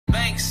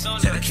Banks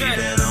on Gotta keep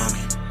that on me.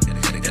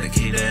 Gotta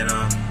keep that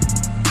on me.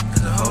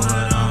 Cause the whole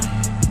hood on me.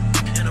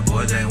 And the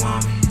boys they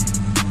want me.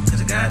 Cause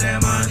I got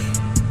that money.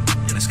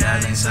 And the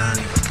skies ain't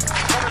sunny.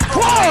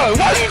 Quan,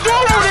 what you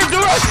doing over there,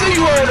 dude? I see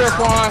you over there,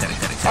 Quan.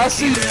 I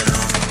see you.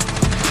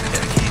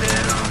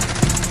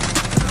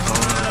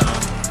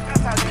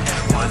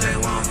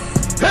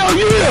 Hell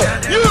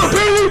yeah! Yeah,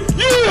 baby!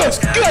 Yeah!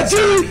 Got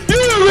you!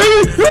 Yeah,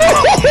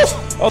 baby!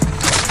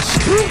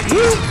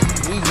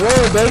 We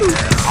won, baby!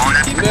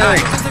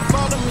 Yeah.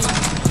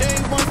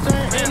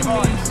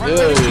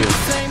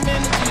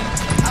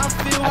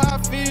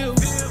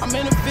 I'm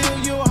in the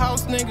field, you a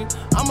house nigga.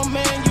 I'm a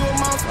man, you a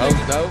mouse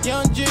nigga.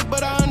 Young jig,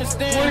 but I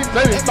understand.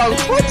 Baby, your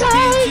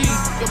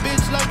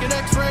bitch like it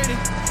X-rated.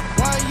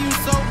 Why you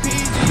so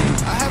PG?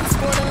 I have it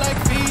sporting like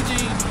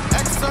Fiji.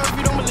 X-Surf,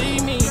 you don't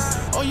believe me.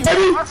 Oh, you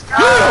baby!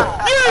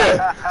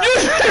 Yeah!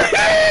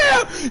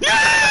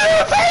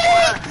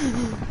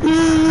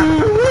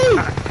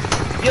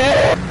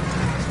 Yeah!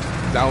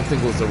 I don't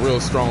think it was a real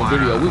strong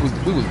video. We was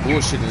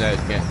bullshitting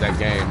that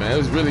game, man. It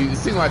was really. It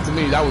seemed like to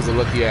me that was a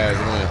lucky ass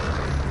win.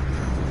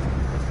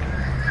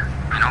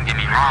 Don't get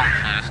me wrong,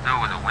 shit, it still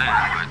was a win.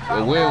 But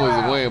the win was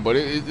a win, but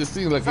it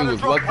seemed like it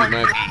was lucky,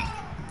 man.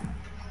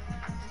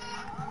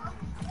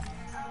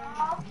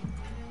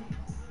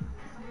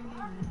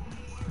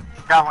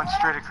 Got one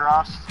straight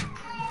across.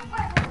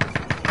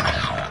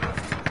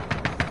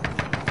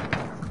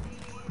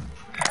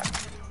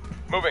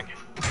 Moving.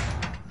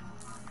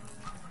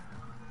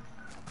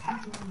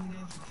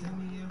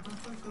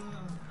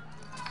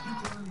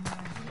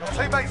 Your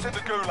teammates in the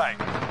gulag.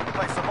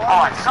 They survived.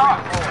 Oh, I saw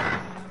it.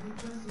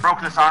 Broke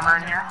this armor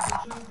in here.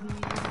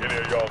 Get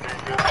here, y'all. Need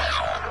this.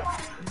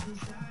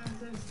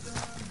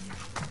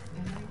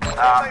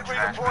 Teammate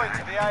redeployed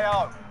to the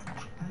AO.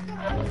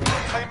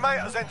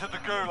 Teammate has entered the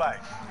gulag.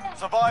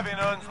 Surviving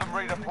earns them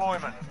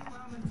redeployment.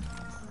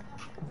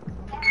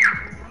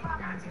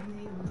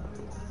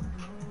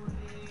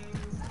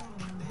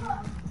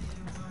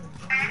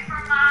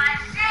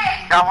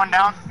 Got one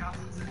down.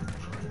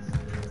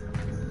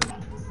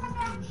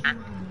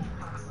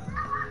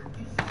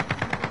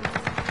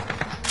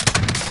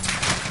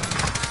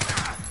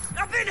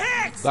 Nothing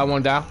hits! Got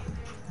one down.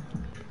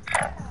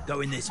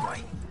 Going this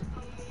way.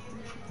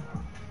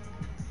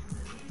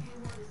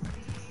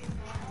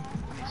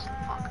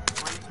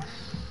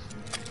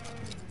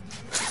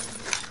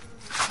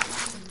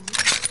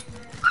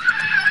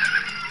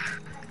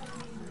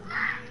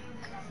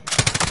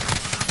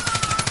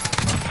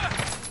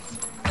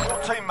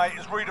 Teammate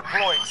is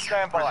redeploying.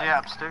 Stand by. Where's he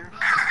upstairs?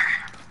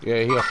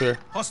 Yeah, he up here.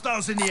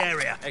 Hostiles in the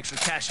area. Extra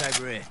cash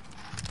over here.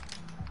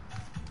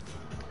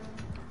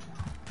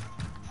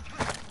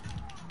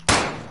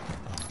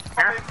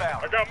 Here?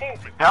 I got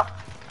movement. Yep.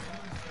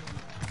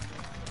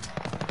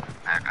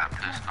 I got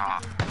pissed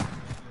off.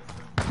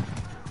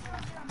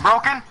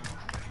 Broken.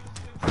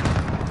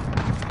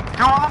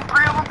 2 of them,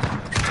 3 of them.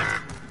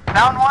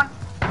 Down one.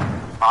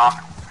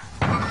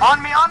 On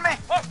me, on me.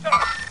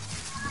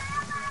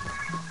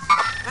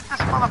 Hit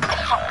this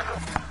motherfucker.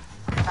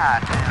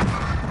 God damn.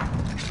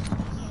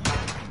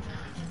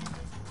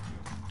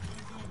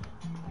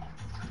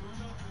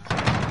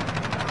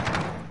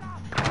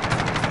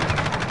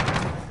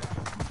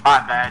 My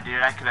bad,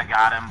 dude. I could have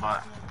got him,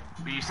 but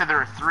you said there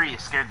were 3.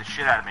 It scared the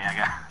shit out of me.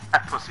 I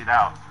pussied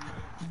out.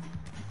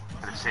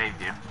 Could have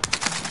saved you.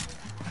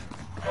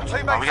 Oh,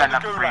 we got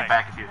enough to bring it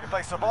back if you. If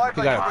they survive,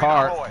 You they got a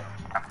card. redeploy.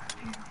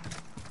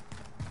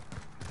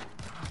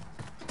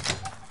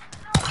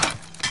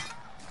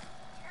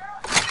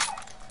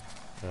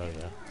 Oh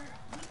yeah.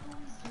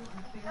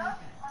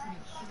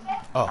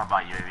 How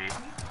about UAV?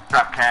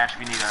 Drop cash if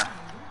you need a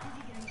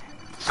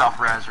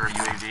self-res or a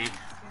UAV.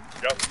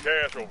 Got some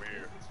cash over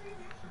here.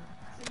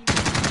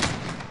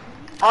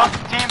 Oh,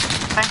 team,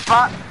 same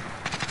spot.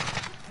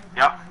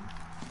 Yep.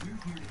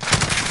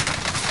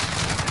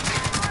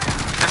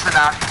 Just a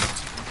knock.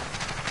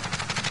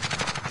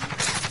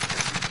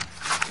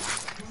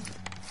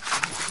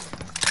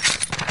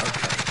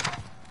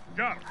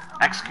 Got him.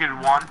 Executed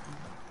 1.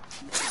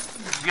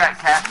 You got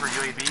cash for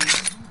UAV?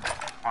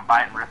 Wanna buy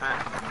it and rip it?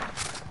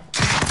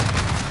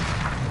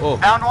 Oh.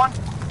 Down 1.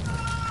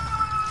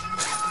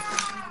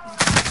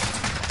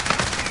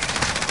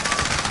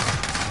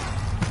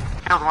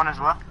 Killed 1 as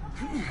well.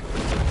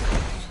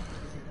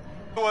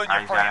 Earn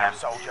your freedom,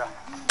 soldier.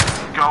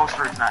 Ghost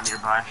or it's not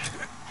nearby.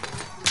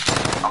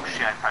 Oh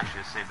shit, I probably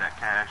should have saved that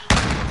cash.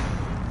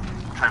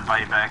 I'll try to buy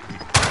you back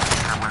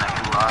when that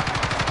gulag.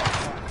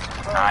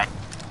 Nice.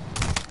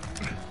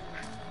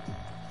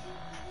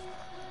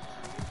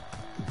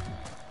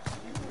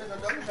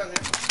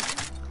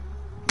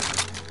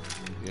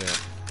 Yeah.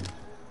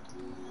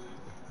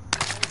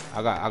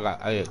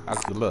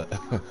 Look.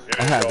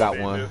 I got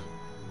one.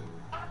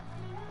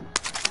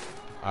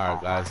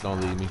 Alright guys,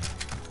 don't leave me.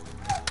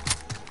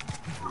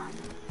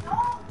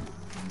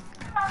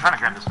 I'm trying to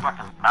grab this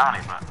fucking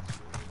bounty, but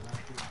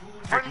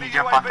here, can Friendly you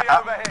jump on UAV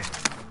top? overhead.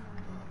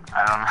 I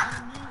don't know.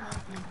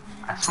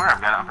 I swear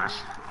I've got it on this.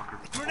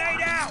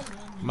 Grenade out!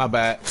 My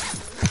bad.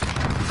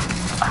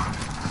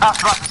 I was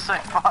about to say,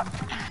 fuck.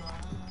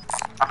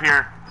 Up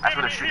here. That's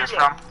where they're shooting us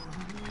from.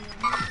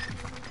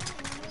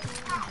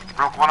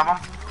 Broke one of them.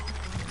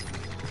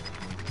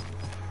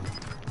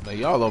 Man,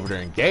 y'all over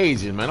there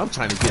engaging, man. I'm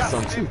trying to get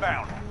some too.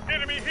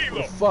 Enemy helo.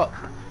 What the fuck?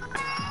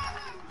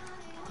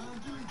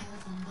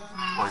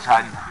 Boys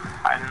hiding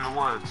in the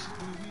woods.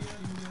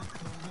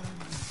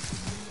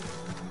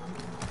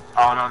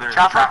 Oh no, they're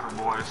trapping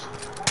boys.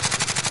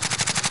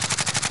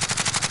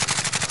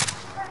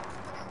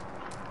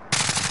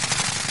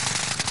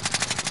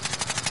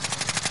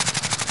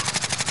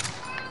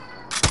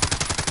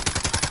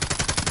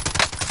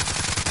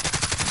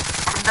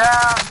 Put him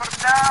down, put him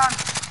down.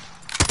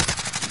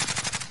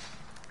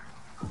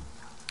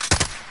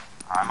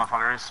 Alright,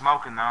 motherfucker is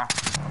smoking though.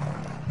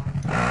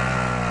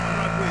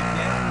 Right with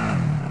you.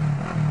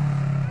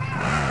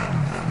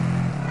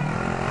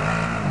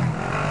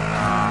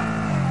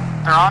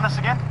 They're on us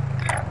again?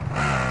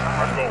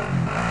 Let's go.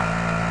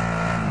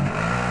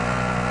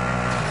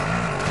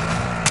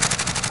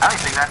 I don't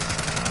think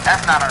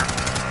that's not our.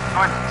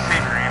 Go ahead and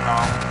save your ammo.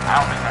 I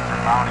don't think that's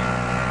our bounty.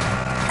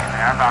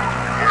 Yeah, our bounty's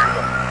over here.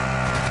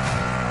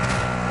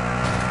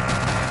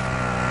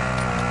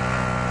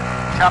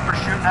 Chopper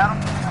shooting at him?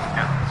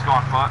 Yeah, let's go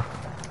on foot.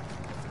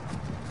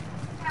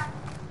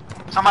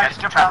 Somebody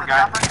just jumped out of the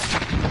chopper?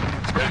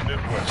 Head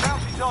this way.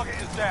 Bounty target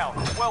is down.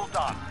 Well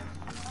done.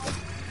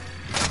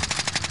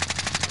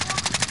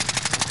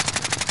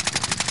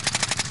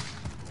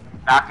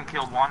 Knocked and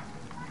killed one.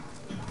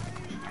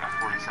 I got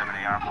 47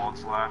 AR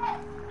bullets left.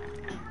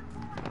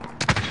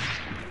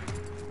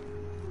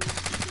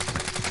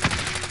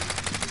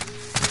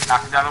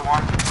 Knocked another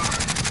one.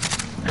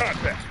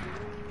 Contact.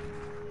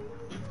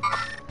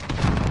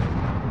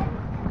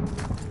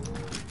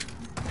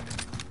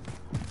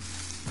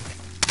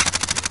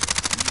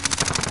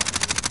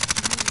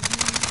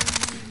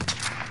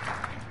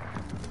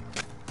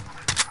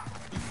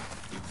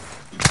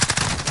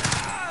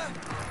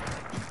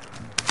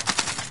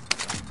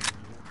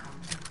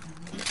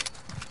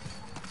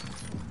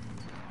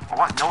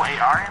 What? No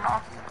AR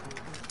ammo?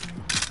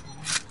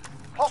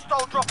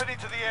 Hostile dropping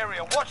into the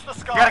area. Watch the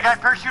sky. You got a guy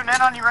parachuting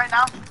in on you right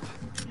now?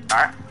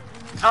 Alright.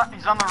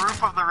 He's on the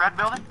roof of the red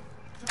building.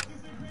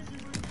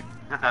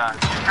 Just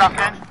dropped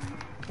in.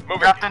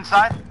 Dropped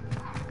inside.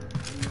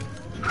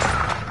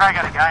 Probably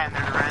got a guy in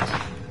there to res.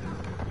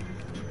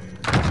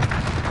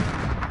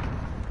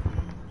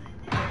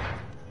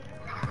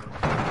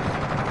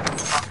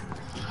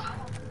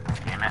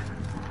 Damn it.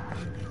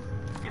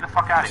 Get the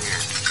fuck out of here.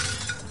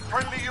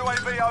 Friendly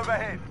UAV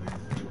overhead.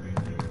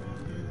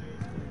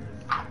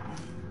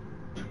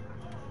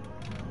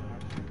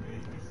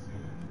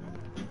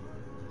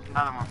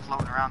 Another one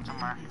floating around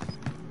somewhere.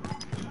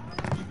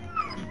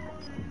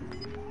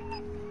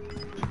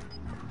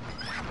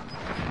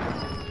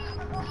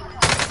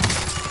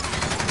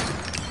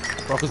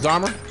 Broke his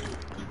armor.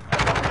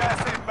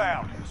 Gas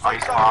inbound. Oh,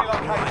 he's Safe zone off.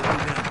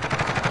 relocated.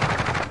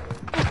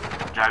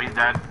 Jabby's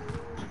dead.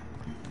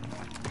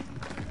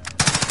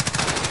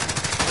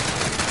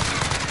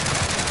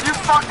 You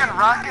fucking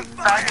rocket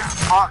faggot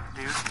fuck,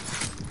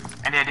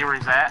 dude. Any idea where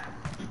he's at?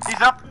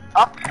 He's up.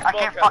 I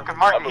can't fucking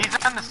mark him. He's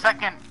in the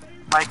second,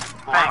 like,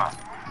 thing.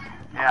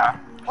 Yeah.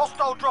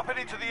 Hostile dropping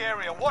into the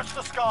area. Watch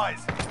the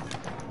skies.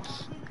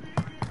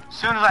 As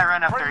soon as I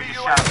ran up there, he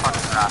just shot a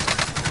fucking rocket.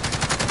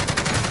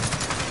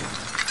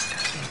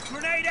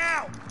 Grenade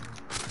out!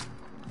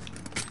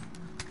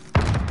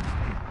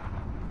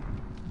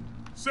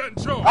 Set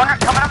and charge. One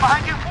coming up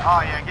behind you?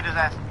 Oh yeah, get his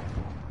ass.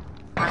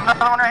 There's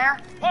another one right here.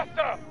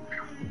 Hostile.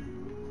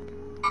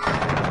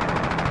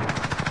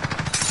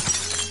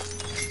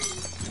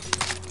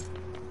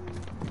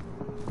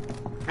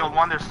 Killed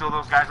one, there's still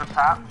those guys up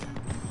top.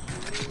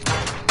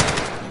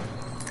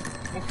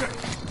 Okay.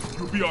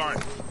 You'll be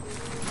alright.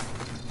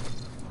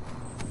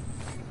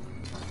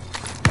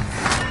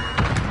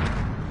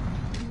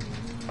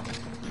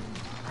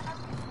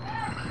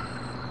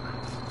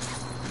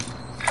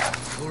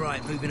 All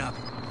right, moving up.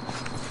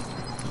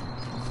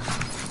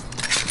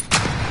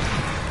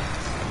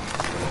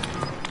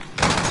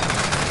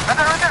 Right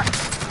there.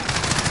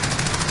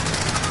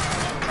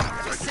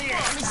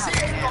 Let me see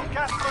it. Got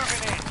gas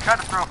moving in. Tried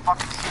to throw a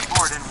fucking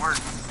C4, it didn't work.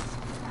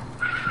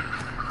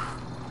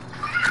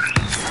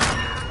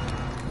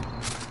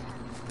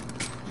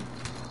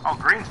 Oh,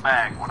 Green's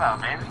back. What up,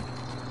 man?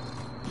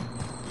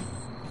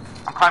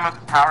 I'm climbing up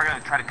the tower,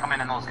 gonna try to come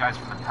in on those guys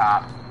from the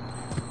top.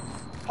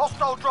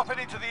 Hostile dropping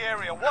into the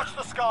area. Watch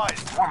the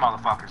skies. More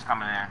motherfuckers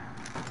coming in.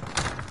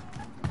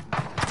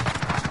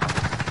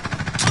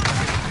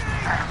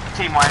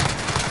 Team win.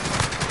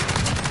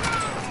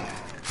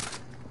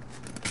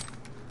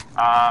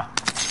 I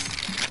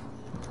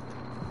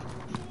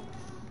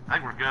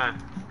think we're good,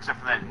 except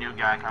for that new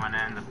guy coming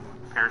in, the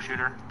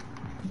parachuter.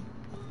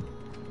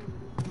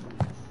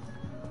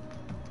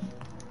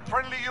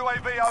 Friendly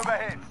UAV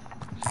overhead.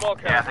 Small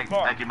Yeah, I think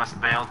he must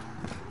have bailed.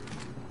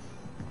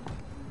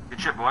 Good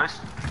shit, boys.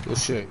 Good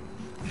shit.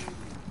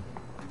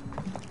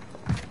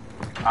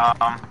 Grab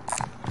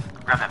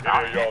that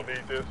bounty. Yeah, y'all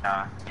need this.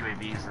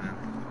 UAVs and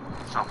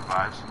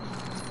self-revives.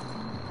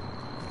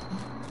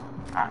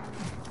 Oh.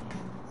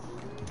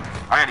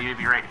 I got a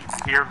UAV right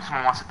here. If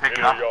someone wants to pick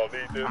it up.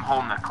 I'm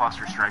holding the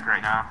cluster strike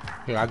right now.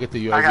 Here, I get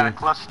the UAV. I got a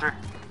cluster.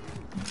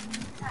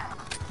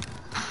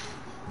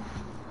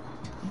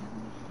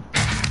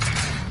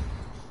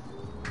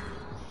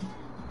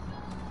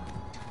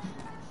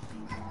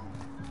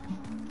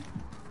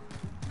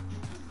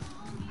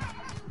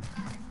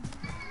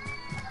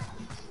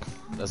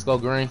 Let's go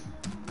green.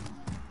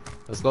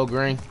 Let's go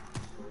green.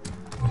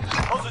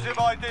 Positive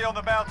ID on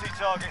the bounty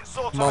target.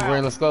 Sort Come on,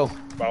 green. Let's go.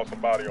 Found some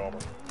body armor.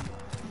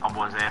 Oh,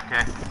 boys,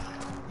 AFK.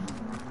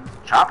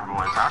 Chopper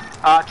boys,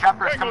 huh?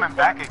 Chopper's coming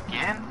back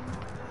again.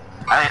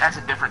 I think that's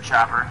a different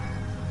chopper.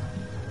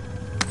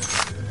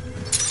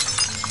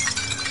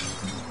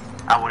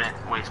 I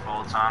wouldn't waste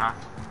bullets on him.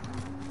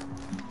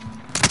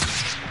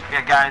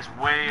 Yeah, guys,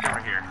 way over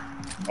here.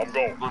 I'm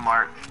going. Blue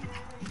mark.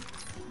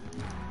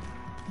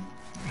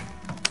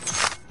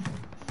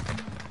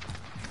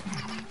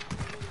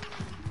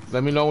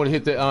 Let me know when to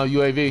hit the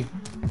UAV.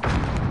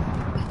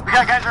 We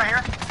got guys right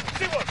here.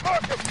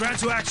 Ground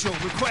to actual.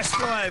 Request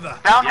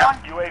flyover. Down Yep.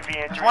 one. UAV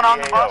entering There's one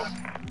on the bus.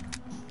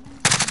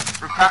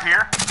 Rooftop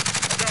here.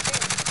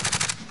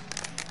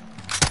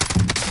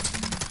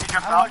 He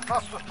jumped Allied out.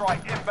 cluster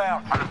strike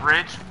inbound. On the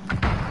bridge.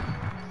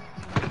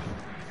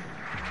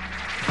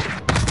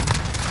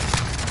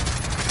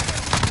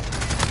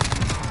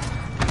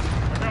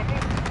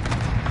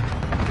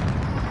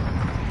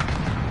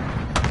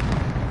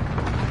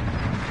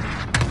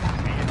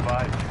 Be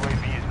advised,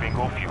 UAV is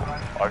bingo fuel.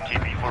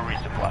 RTB for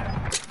resupply.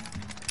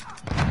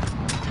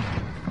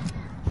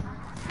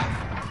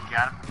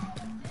 Got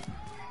him.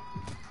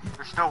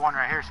 There's still one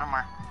right here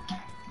somewhere.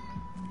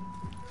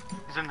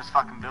 He's in this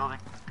fucking building.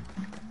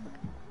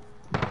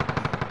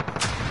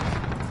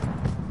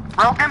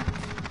 Broken.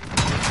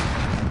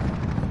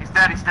 He's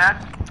dead, he's dead.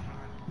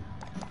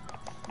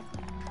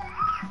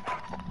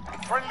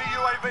 Friendly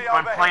UAV Going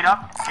overhead. plate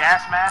up,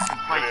 gas mask, and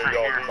plates right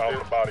here. Found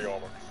some body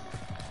armor.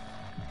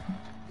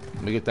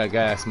 Let me get that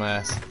gas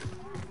mask.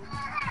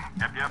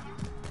 Yep, yep.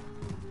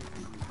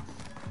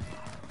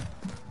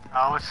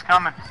 Oh, it's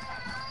coming.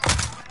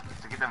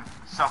 To get them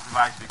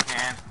self-revised if we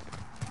can.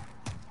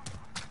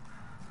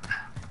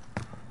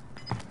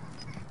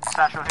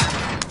 Satchel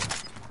here.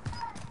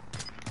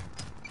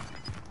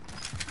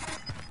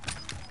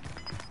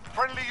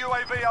 Friendly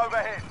UAV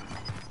overhead.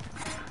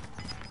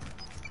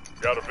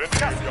 Got a vendor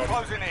Gas here, is y'all.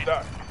 closing in.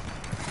 Stop.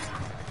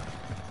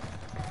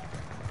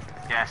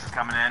 Gas is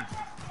coming in.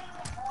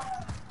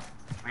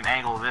 We can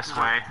angle this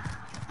way.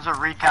 There's a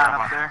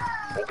recon up there.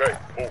 Okay,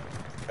 move.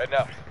 Heading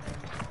out.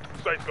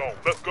 Safe zone.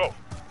 Let's go.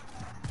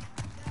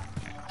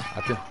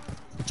 I think.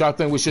 Y'all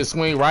think we should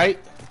swing right?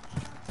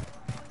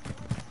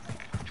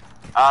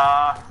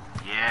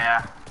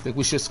 Yeah. Think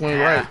we should swing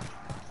Yeah. right?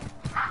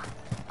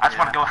 I just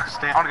want to go.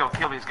 I want to go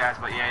kill these guys,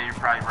 but yeah, you're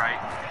probably right.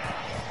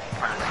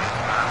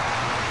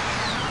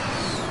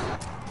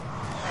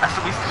 That's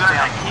what we still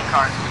have like key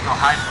cards. We go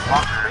hide in the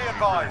bunker. Be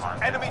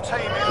advised. Enemy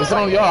team is. It's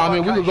on y'all. I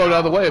mean, we could go the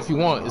other way if you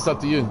want. It's up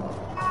to you.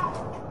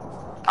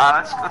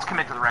 Let's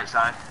commit to the right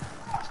side.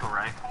 Let's go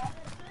right.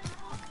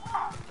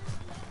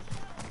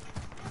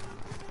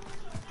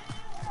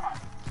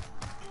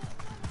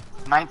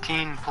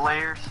 $19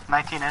 players,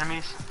 19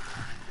 enemies.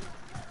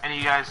 Any of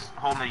you guys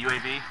holding the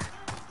UAV?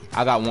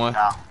 I got one.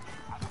 No.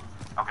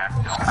 Okay.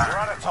 You're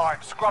out of time.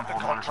 Scrub the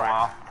Hold one as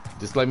contract. well.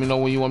 Just let me know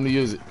when you want me to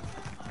use it.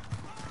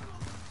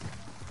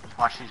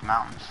 Watch these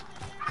mountains.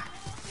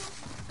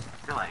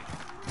 I feel like,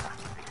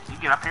 can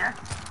you get up here?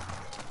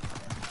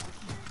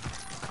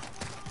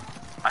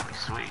 Might be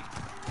sweet.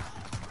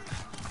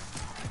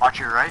 Watch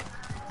your right.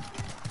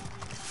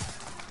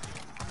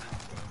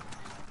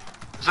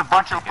 There's a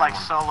bunch of like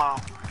solo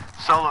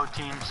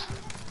teams.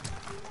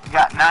 You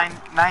got nine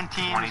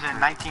teams 23. and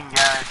 19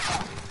 guys.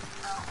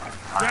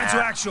 Ground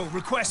to actual.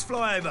 Request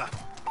flyover.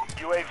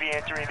 UAV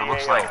entering the It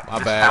looks AO. like My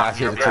this bad. I town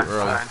hit it here, too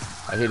early. fine.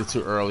 I hit it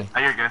too early. Oh,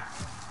 you're good.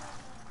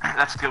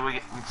 That's good. We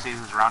can see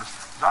who's around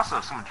us. There's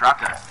also someone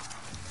dropped a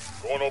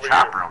Going over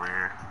chopper here. over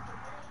here.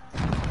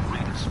 We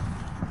can just,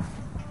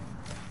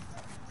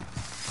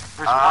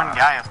 There's one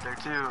guy up there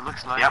too, it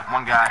looks like. yep,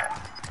 one guy.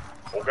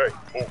 Okay,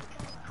 move.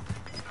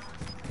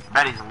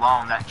 Bet he's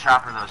alone. That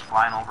chopper that was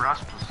flying over us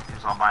he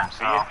was all by Be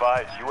himself.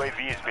 advised,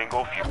 UAV is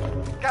bingo fuel.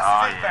 Gas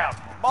Oh, is inbound.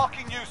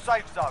 Marking new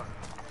safe zone.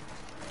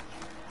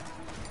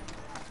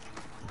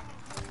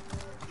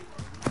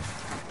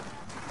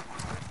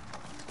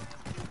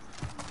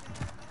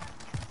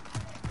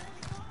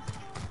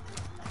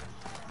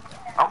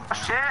 Oh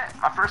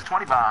shit! My first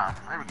 20 bomb.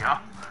 There we go.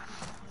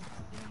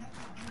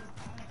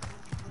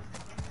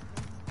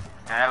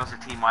 Yeah, that was a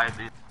team wide,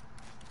 dude.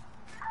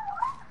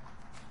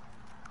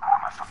 Oh,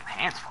 my fucking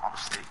hands fall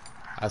asleep.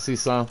 I see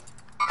some.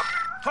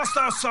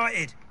 Hostile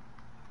sighted.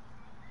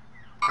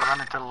 They're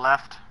running to the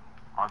left.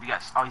 Oh, have you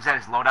got? Oh, he's at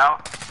his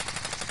loadout.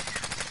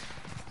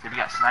 If you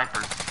got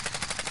snipers.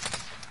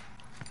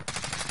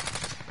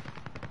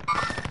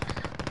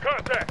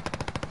 Contact.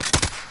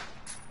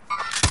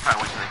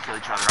 Probably wait till they kill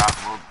each other off.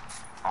 And we'll,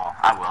 oh,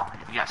 I will.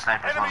 If you got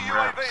snipers, let Enemy them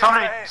rip.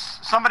 UAV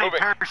Somebody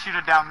overhead.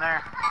 parachuted down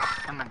there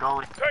in the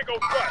gully. Tango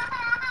spot.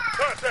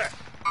 Contact.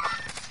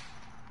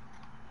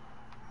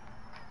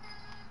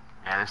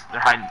 Yeah,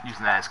 they're hiding,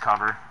 using that as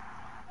cover.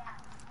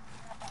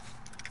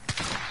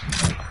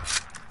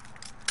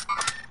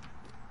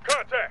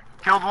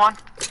 Contact. Killed one.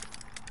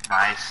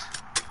 Nice.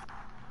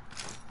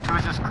 He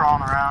was just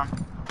crawling around.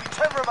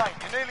 10 remain.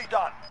 You're nearly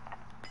done.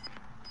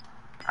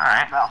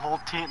 Alright. That whole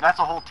team. That's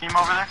a whole team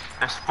over there.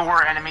 There's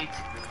four enemies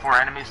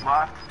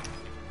left.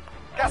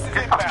 Gas is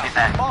Good fucking get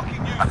that. inbound.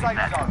 Marking new Fucking safe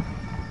that. zone.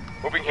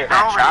 Moving here.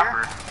 They're over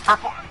chopper. here.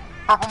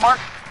 Purple mark.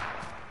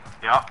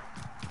 Yup.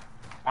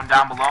 One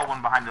down below,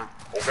 one behind the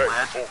Okay.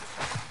 ledge. Move.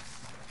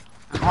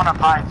 There's one up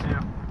high too.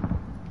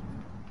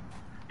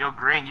 Yo,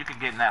 Green, you could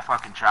get in that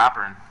fucking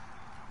chopper and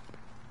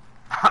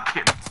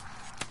fucking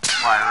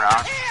fly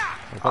around.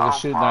 Motherfucker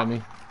shooting fuck. at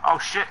me. Oh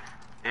shit.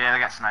 Yeah, they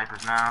got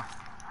snipers now.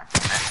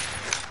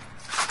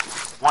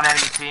 One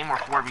enemy team, we're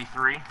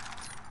 4v3.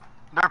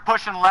 They're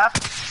pushing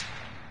left.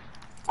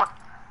 What?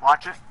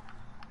 Watch it.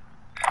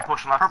 I'm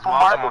pushing left Purple as well.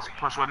 mark. Someone wants to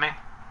push with me.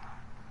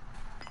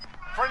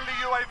 Friendly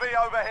UAV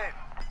overhead.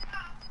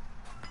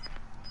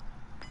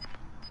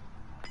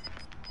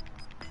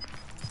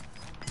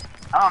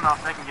 I don't know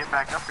if they can get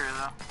back up here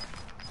though.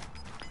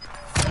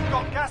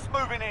 Got gas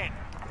moving in.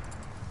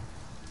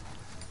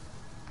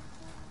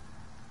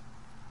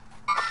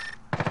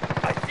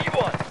 I see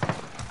one.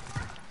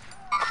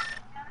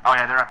 Oh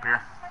yeah, they're up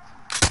here.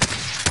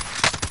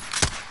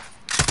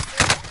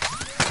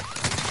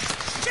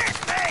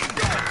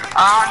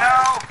 Oh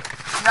no!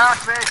 Now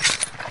it's me!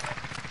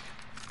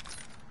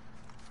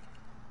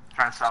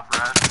 Trying to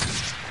self-res.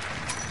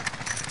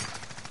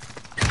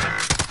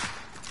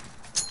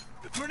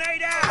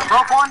 Grenade out!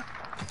 Broke one.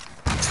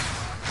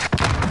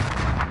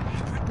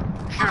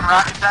 Shooting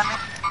rockets at me.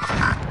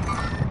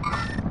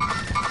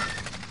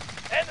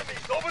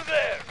 Enemies over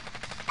there.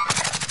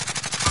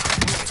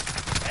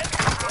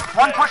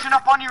 One pushing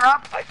up on you,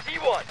 Rob. I see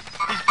one.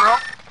 He's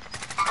broke.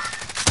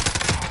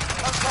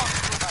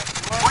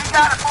 We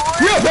got it, boys.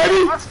 Yeah, baby!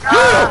 Let's go.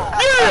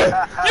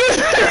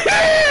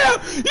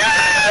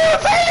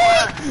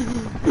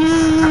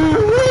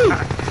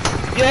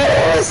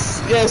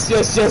 Yes!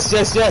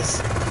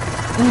 Yes!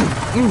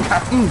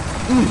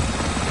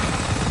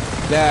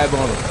 Dab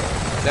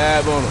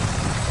on him.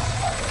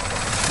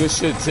 Good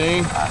shit,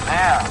 team.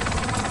 Damn.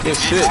 Good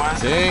shit,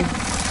 team.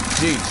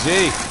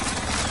 GG.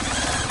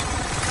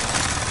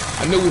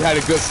 I knew we had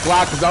a good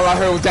squad because all I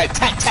heard was that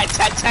tat.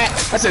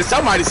 I said,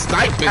 somebody's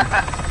sniping.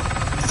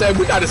 I said,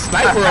 we got a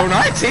sniper on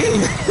our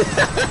team.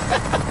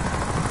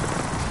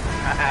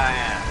 Hell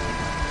yeah.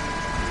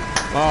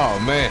 Oh,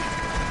 man.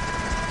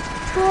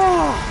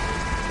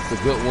 It's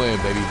a good win,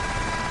 baby.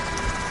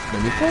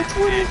 Let me play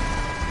 20.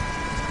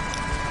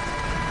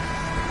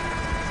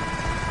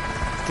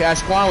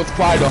 Cash Kwan was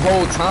quiet the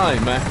whole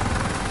time, man.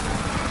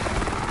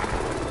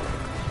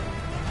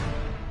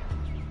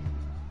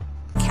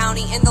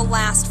 County in the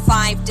last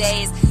 5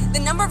 days. The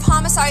number of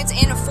homicides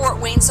in Fort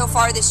Wayne so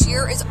far this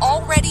year is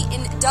already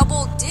in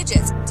double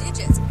digits.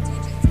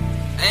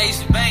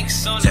 Ace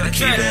Banks on the track. Gotta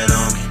keep that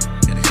on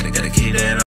me. Gotta keep that on me.